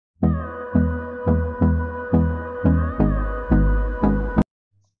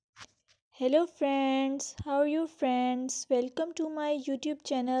Hello friends, how are you friends? Welcome to my YouTube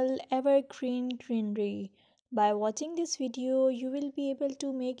channel Evergreen Greenery. By watching this video, you will be able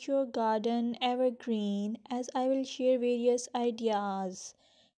to make your garden evergreen as I will share various ideas.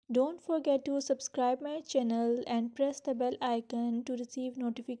 Don't forget to subscribe my channel and press the bell icon to receive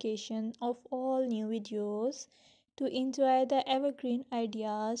notification of all new videos to enjoy the evergreen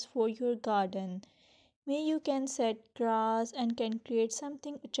ideas for your garden. May you can set grass and can create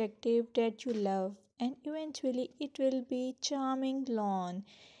something attractive that you love, and eventually it will be charming lawn.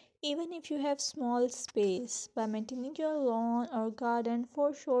 Even if you have small space, by maintaining your lawn or garden,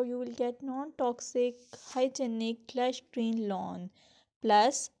 for sure you will get non-toxic, hygienic, lush green lawn.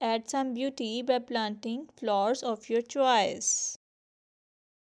 Plus, add some beauty by planting flowers of your choice.